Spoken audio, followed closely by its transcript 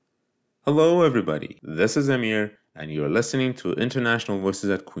Hello, everybody. This is Amir, and you're listening to International Voices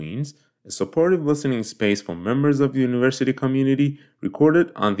at Queen's, a supportive listening space for members of the university community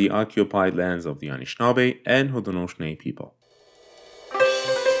recorded on the occupied lands of the Anishinaabe and Haudenosaunee people.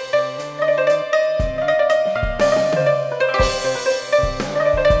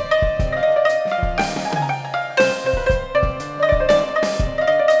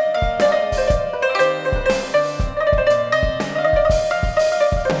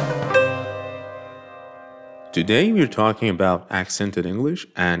 Today, we're talking about accented English,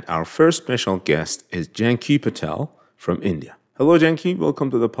 and our first special guest is Janki Patel from India. Hello, Janki. Welcome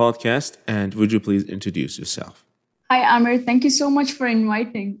to the podcast, and would you please introduce yourself? Hi, Amir. Thank you so much for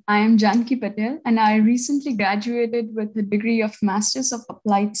inviting. I am Janki Patel, and I recently graduated with a degree of Masters of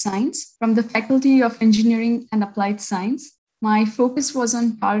Applied Science from the Faculty of Engineering and Applied Science. My focus was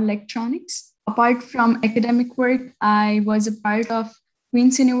on power electronics. Apart from academic work, I was a part of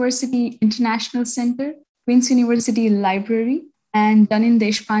Queen's University International Center, Queen's University Library, and Danin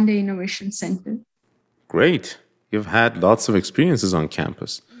Deshpande Innovation Center. Great. You've had lots of experiences on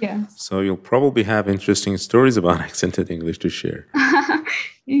campus. Yeah. So you'll probably have interesting stories about accented English to share.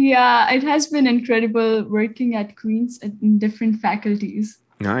 Yeah, it has been incredible working at Queen's in different faculties.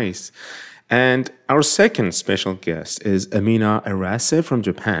 Nice. And our second special guest is Amina Arase from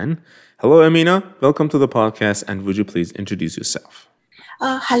Japan. Hello, Amina. Welcome to the podcast. And would you please introduce yourself?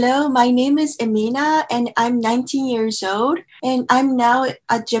 Hello, my name is Emina and I'm 19 years old and I'm now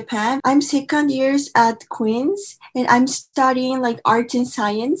at Japan. I'm second years at Queen's and I'm studying like art and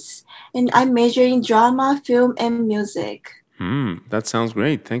science and I'm majoring drama, film, and music. That sounds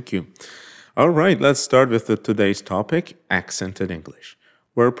great. Thank you. All right, let's start with today's topic, accented English,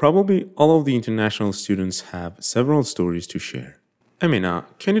 where probably all of the international students have several stories to share. Amina,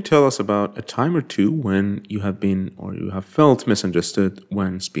 can you tell us about a time or two when you have been or you have felt misunderstood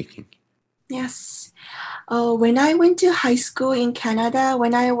when speaking? Yes. When I went to high school in Canada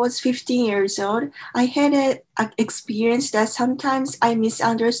when I was 15 years old, I had an experience that sometimes I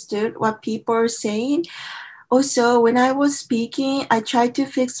misunderstood what people were saying. Also, when I was speaking, I tried to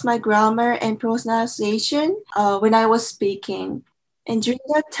fix my grammar and pronunciation when I was speaking. And during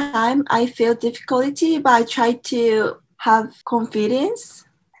that time, I felt difficulty, but I tried to have confidence.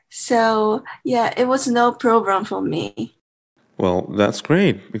 So, yeah, it was no problem for me. Well, that's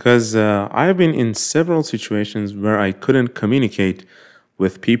great because I've been in several situations where I couldn't communicate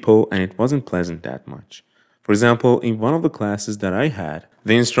with people and it wasn't pleasant that much. For example, in one of the classes that I had,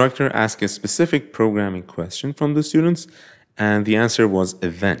 the instructor asked a specific programming question from the students and the answer was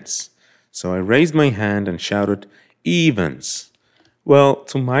events. So I raised my hand and shouted, events. Well,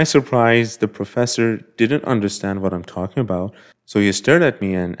 to my surprise, the professor didn't understand what I'm talking about, so he stared at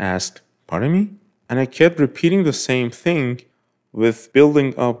me and asked, pardon me? And I kept repeating the same thing with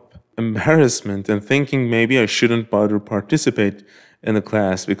building up embarrassment and thinking maybe I shouldn't bother participate in the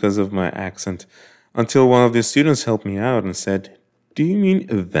class because of my accent until one of the students helped me out and said, do you mean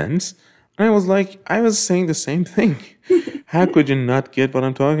events? And I was like, I was saying the same thing. How could you not get what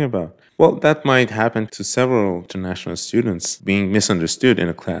I'm talking about? Well, that might happen to several international students being misunderstood in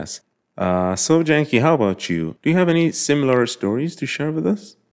a class. So, Janki, how about you? Do you have any similar stories to share with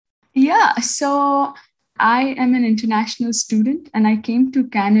us? Yeah, so I am an international student and I came to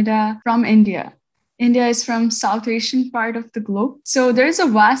Canada from India. India is from South Asian part of the globe. So there is a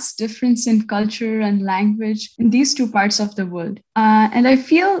vast difference in culture and language in these two parts of the world. And I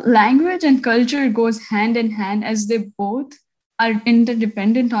feel language and culture goes hand in hand as they both are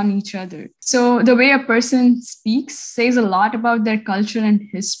interdependent on each other. So the way a person speaks says a lot about their culture and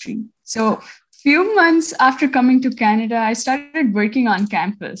history. So few months after coming to Canada, I started working on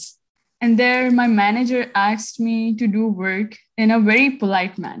campus. And there, my manager asked me to do work in a very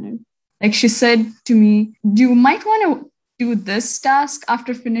polite manner. Like she said to me, you might want to do this task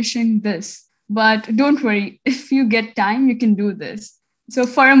after finishing this, but don't worry, if you get time, you can do this. So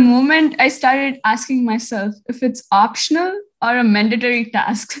for a moment, I started asking myself if it's optional or a mandatory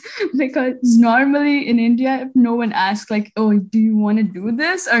task, because normally in India, if no one asks, like, oh, do you want to do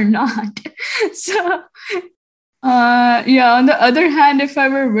this or not? So yeah, on the other hand, if I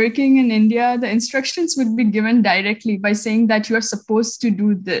were working in India, the instructions would be given directly by saying that you are supposed to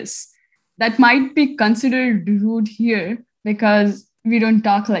do this. That might be considered rude here because we don't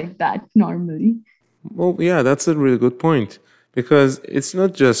talk like that normally. Well, yeah, that's a really good point because it's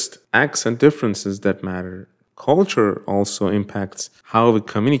not just accent differences that matter. Culture also impacts how we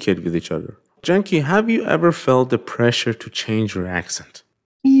communicate with each other. Janki, have you ever felt the pressure to change your accent?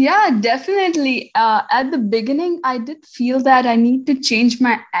 Yeah, definitely. At the beginning, I did feel that I need to change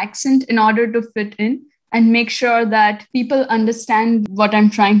my accent in order to fit in and make sure that people understand what I'm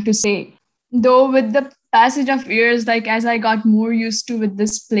trying to say. Though with the passage of years, like as I got more used to with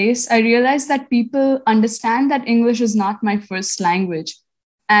this place, I realized that people understand that English is not my first language.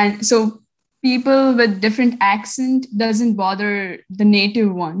 And so people with different accent doesn't bother the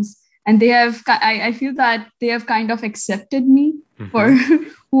native ones. And I feel that they have kind of accepted me for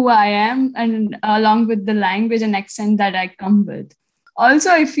who I am and along with the language and accent that I come with. Also,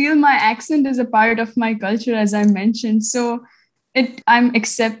 I feel my accent is a part of my culture, as I mentioned. So I'm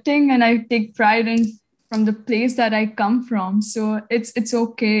accepting and I take pride in from the place that I come from. So it's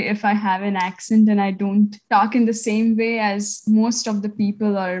okay if I have an accent and I don't talk in the same way as most of the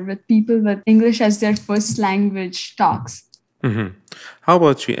people or with people with English as their first language talks. How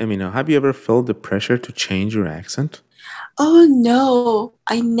about you, Emina? Have you ever felt the pressure to change your accent? Oh no,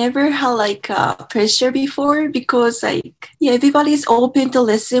 I never had like pressure before because everybody's open to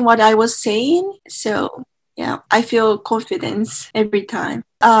listen what I was saying. So yeah, I feel confidence every time.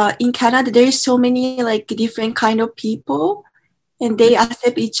 In Canada, there's so many like different kind of people, and they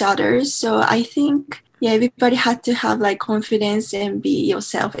accept each other. So I think everybody had to have like confidence and be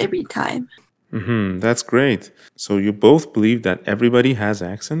yourself every time. That's great. So you both believe that everybody has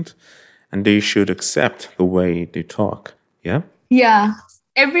accent and they should accept the way they talk. Yeah? Yeah,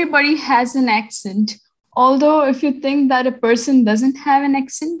 everybody has an accent. Although if you think that a person doesn't have an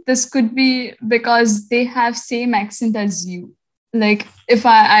accent, this could be because they have same accent as you. Like if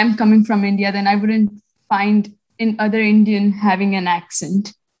I'm coming from India, then I wouldn't find in other Indian having an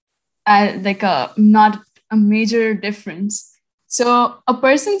accent like a not a major difference. So a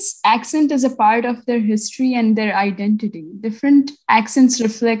person's accent is a part of their history and their identity. Different accents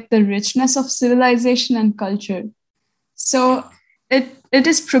reflect the richness of civilization and culture. So it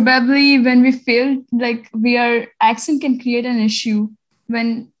is probably when we fail, like we are accent can create an issue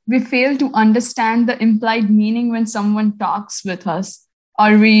when we fail to understand the implied meaning when someone talks with us,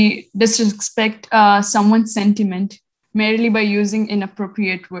 or we disrespect someone's sentiment merely by using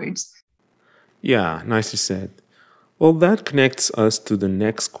inappropriate words. Yeah, nicely said. Well, that connects us to the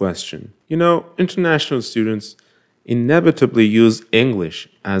next question. International students inevitably use English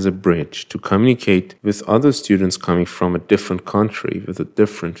as a bridge to communicate with other students coming from a different country with a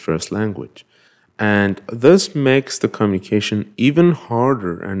different first language. And this makes the communication even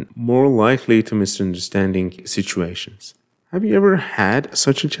harder and more likely to misunderstanding situations. Have you ever had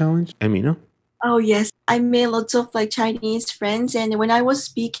such a challenge, Amina? Oh yes, I made lots of like Chinese friends, and when I was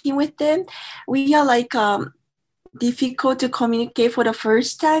speaking with them, we are like difficult to communicate for the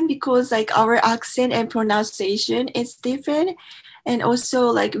first time because like our accent and pronunciation is different, and also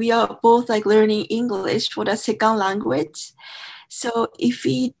like we are both like learning English for the second language. So if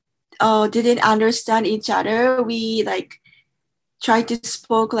we didn't understand each other, we like try to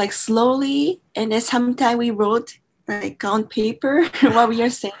spoke like slowly, and then sometimes we wrote like on paper what we are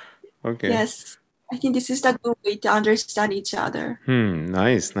saying. Okay. Yes, I think this is the good way to understand each other.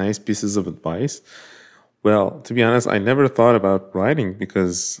 Nice pieces of advice. Well, to be honest, I never thought about writing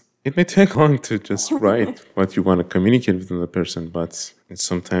because it may take long to just write what you want to communicate with another person, but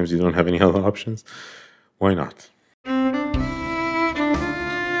sometimes you don't have any other options. Why not?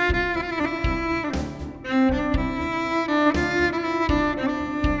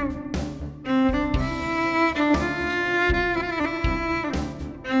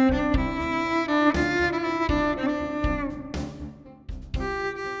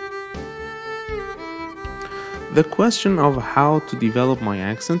 The question of how to develop my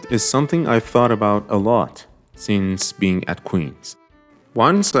accent is something I've thought about a lot since being at Queen's.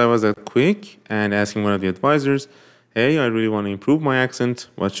 Once I was at Quick and asking one of the advisors, "Hey, I really want to improve my accent.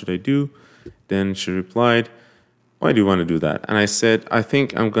 What should I do?" Then she replied, "Why do you want to do that?" And I said, "I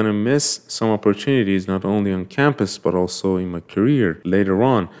think I'm going to miss some opportunities not only on campus but also in my career later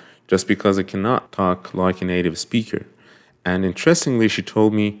on just because I cannot talk like a native speaker." And interestingly, she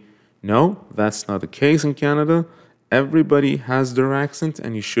told me, "No, that's not the case in Canada. Everybody has their accent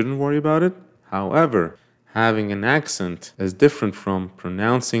and you shouldn't worry about it. However, having an accent is different from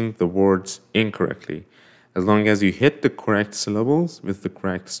pronouncing the words incorrectly. As long as you hit the correct syllables with the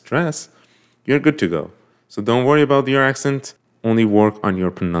correct stress, you're good to go. So don't worry about your accent, only work on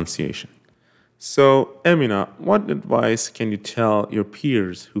your pronunciation." So, Emina, what advice can you tell your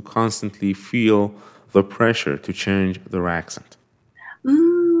peers who constantly feel the pressure to change their accent?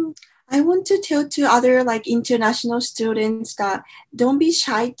 I want to tell to other like international students that don't be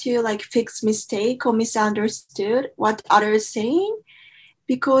shy to like fix mistake or misunderstood what others saying,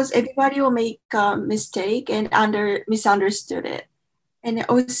 because everybody will make a mistake and misunderstood it. And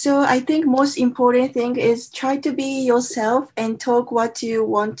also, I think most important thing is try to be yourself and talk what you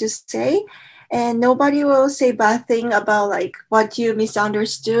want to say, and nobody will say bad thing about like what you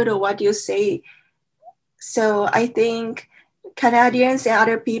misunderstood or what you say. So I think Canadians and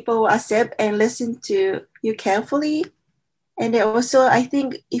other people will accept and listen to you carefully. And they also, I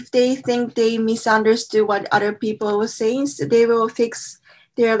think if they think they misunderstood what other people were saying, so they will fix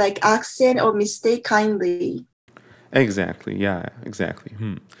their like accent or mistake kindly. Exactly. Yeah, exactly.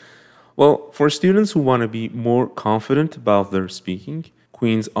 Well, for students who want to be more confident about their speaking,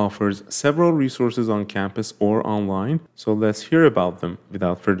 Queen's offers several resources on campus or online. So let's hear about them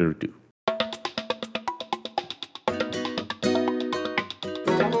without further ado.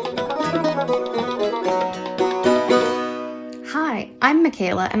 Hi, I'm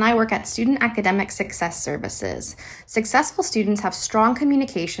Michaela, and I work at Student Academic Success Services. Successful students have strong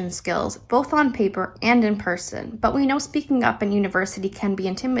communication skills, both on paper and in person, but we know speaking up in university can be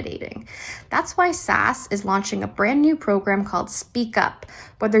intimidating. That's why SAS is launching a brand new program called Speak Up.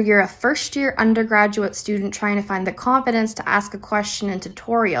 Whether you're a first-year undergraduate student trying to find the confidence to ask a question in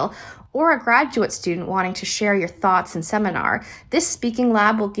tutorial, or a graduate student wanting to share your thoughts in seminar, this speaking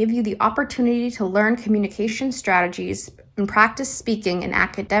lab will give you the opportunity to learn communication strategies and practice speaking in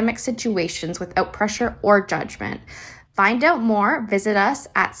academic situations without pressure or judgment. Find out more, visit us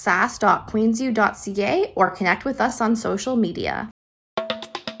at sas.queensu.ca or connect with us on social media.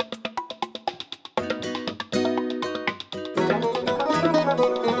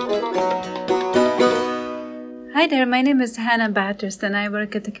 Hi there, my name is Hannah Batterston. I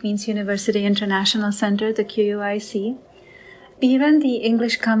work at the Queen's University International Center, the QUIC. We run the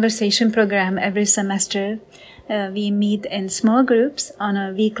English Conversation program every semester. We meet in small groups on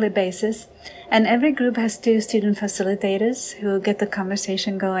a weekly basis, and every group has 2 student facilitators who get the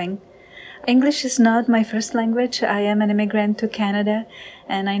conversation going. English is not my first language. I am an immigrant to Canada,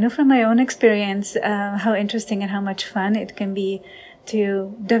 and I know from my own experience how interesting and how much fun it can be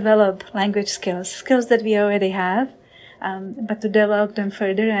to develop language skills that we already have, but to develop them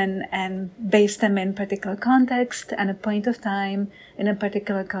further and base them in particular context and a point of time in a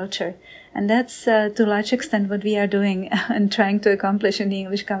particular culture. And that's to a large extent what we are doing and trying to accomplish in the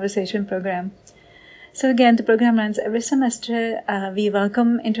English Conversation program. So again, the program runs every semester. We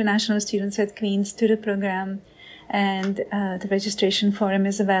welcome international students at Queen's to the program, and the registration form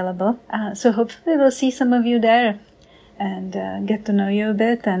is available. So hopefully we'll see some of you there and get to know you a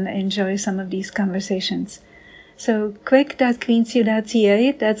bit and enjoy some of these conversations. So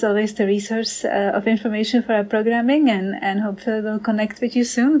quick.queensu.ca, that's always the resource of information for our programming, and hopefully we'll connect with you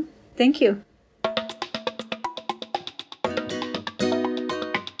soon. Thank you.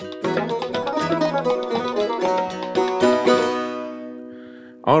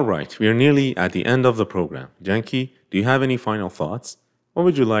 All right, we are nearly at the end of the program. Janki, do you have any final thoughts? What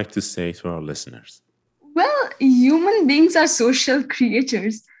would you like to say to our listeners? Well, human beings are social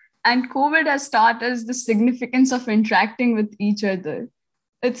creatures, and COVID has taught us the significance of interacting with each other.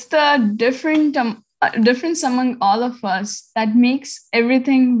 It's the difference among all of us that makes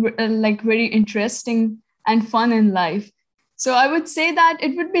everything like very interesting and fun in life. So I would say that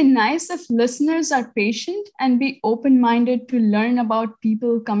it would be nice if listeners are patient and be open-minded to learn about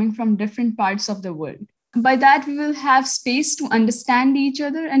people coming from different parts of the world. By that, we will have space to understand each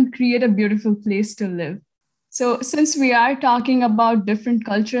other and create a beautiful place to live. So since we are talking about different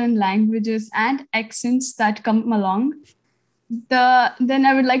culture and languages and accents that come along, then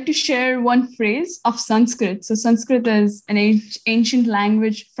I would like to share one phrase of Sanskrit. So Sanskrit is an ancient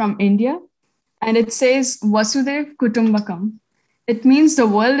language from India, and it says Vasudev Kutumbakam. It means the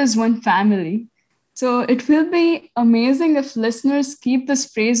world is one family. So it will be amazing if listeners keep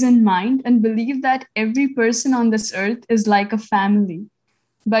this phrase in mind and believe that every person on this earth is like a family.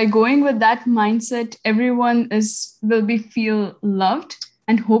 By going with that mindset, everyone will be feel loved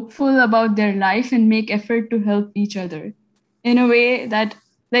and hopeful about their life and make effort to help each other in a way that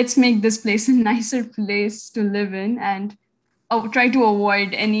let's make this place a nicer place to live in and try to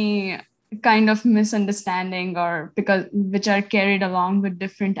avoid any kind of misunderstanding or because which are carried along with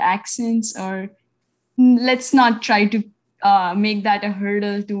different accents, or let's not try to make that a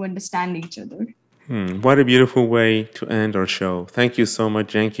hurdle to understand each other. What a beautiful way to end our show. Thank you so much,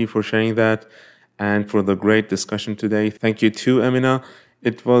 Janki, for sharing that and for the great discussion today. Thank you too, Emina.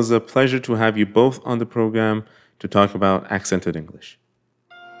 It was a pleasure to have you both on the program to talk about accented English.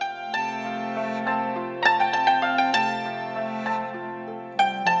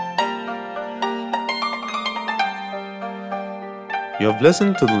 You have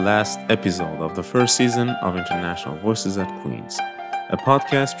listened to the last episode of the first season of International Voices at Queen's, a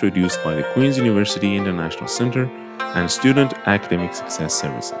podcast produced by the Queen's University International Center and Student Academic Success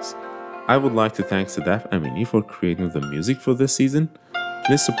Services. I would like to thank Sadaf Amini for creating the music for this season.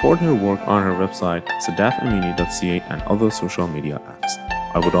 Please support her work on her website, sadafamini.ca, and other social media apps.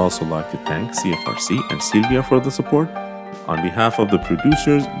 I would also like to thank CFRC and Sylvia for the support. On behalf of the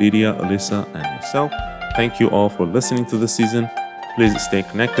producers, Lydia, Alyssa, and myself, thank you all for listening to this season. Please stay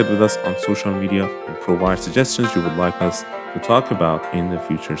connected with us on social media and provide suggestions you would like us to talk about in the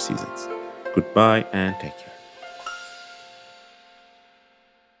future seasons. Goodbye and take care.